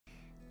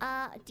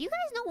Do you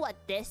guys know what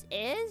this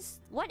is?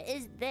 What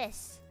is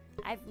this?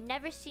 I've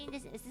never seen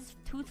this. Is this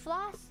tooth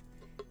floss?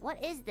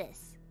 What is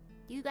this?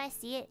 Do you guys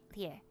see it?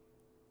 Here.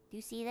 Do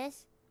you see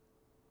this?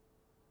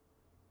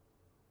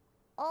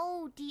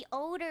 Oh,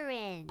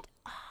 deodorant.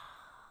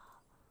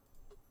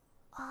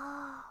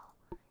 Oh.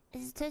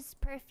 Is this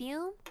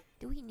perfume?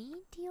 Do we need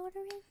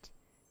deodorant?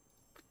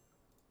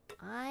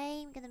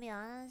 I'm gonna be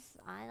honest.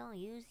 I don't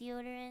use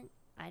deodorant.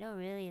 I don't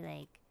really,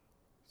 like,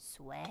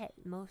 sweat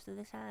most of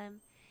the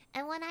time.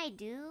 And when I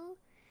do,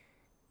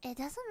 it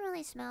doesn't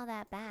really smell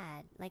that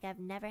bad. Like, I've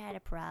never had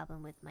a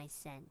problem with my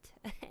scent.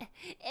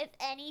 If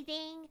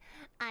anything,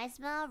 I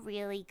smell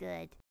really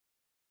good.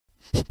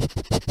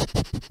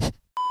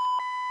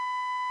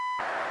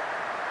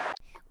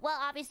 Well,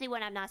 obviously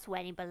when I'm not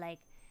sweating, but like,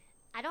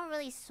 I don't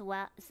really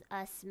smell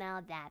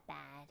that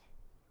bad.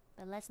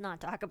 But let's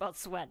not talk about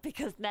sweat,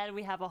 because then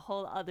we have a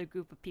whole other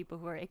group of people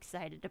who are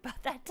excited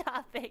about that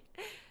topic.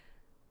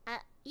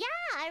 Yeah,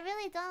 I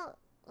really don't,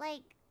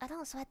 like, I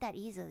don't sweat that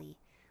easily.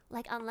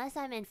 Like, unless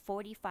I'm in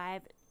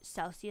 45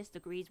 Celsius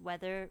degrees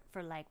weather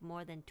for like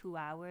more than 2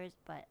 hours.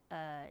 But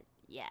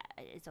yeah,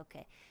 it's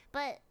okay.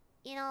 But,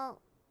 you know,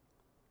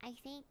 I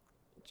think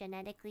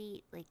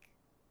genetically, like,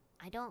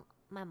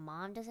 my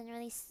mom doesn't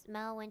really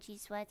smell when she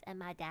sweats, and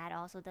my dad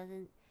also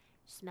doesn't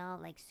smell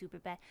like super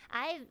bad.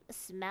 I've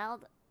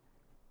smelled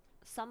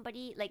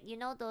somebody, like, you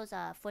know those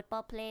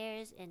football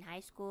players in high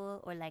school,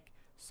 or like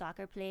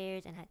soccer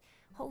players, and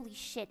holy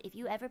shit, if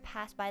you ever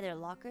pass by their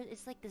lockers,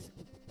 it's like this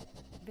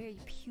very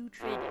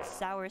putrid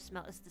sour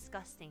smell. It's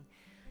disgusting.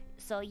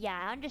 So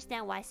yeah, I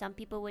understand why some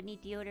people would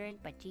need deodorant,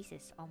 but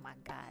Jesus, oh my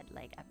god,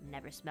 like, I've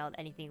never smelled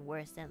anything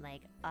worse than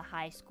like a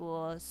high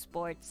school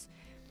sports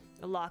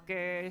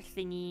locker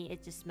thingy.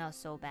 It just smells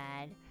so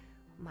bad.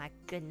 My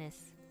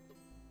goodness.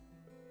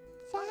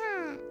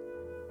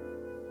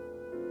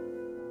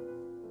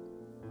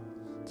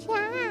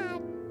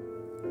 Chat.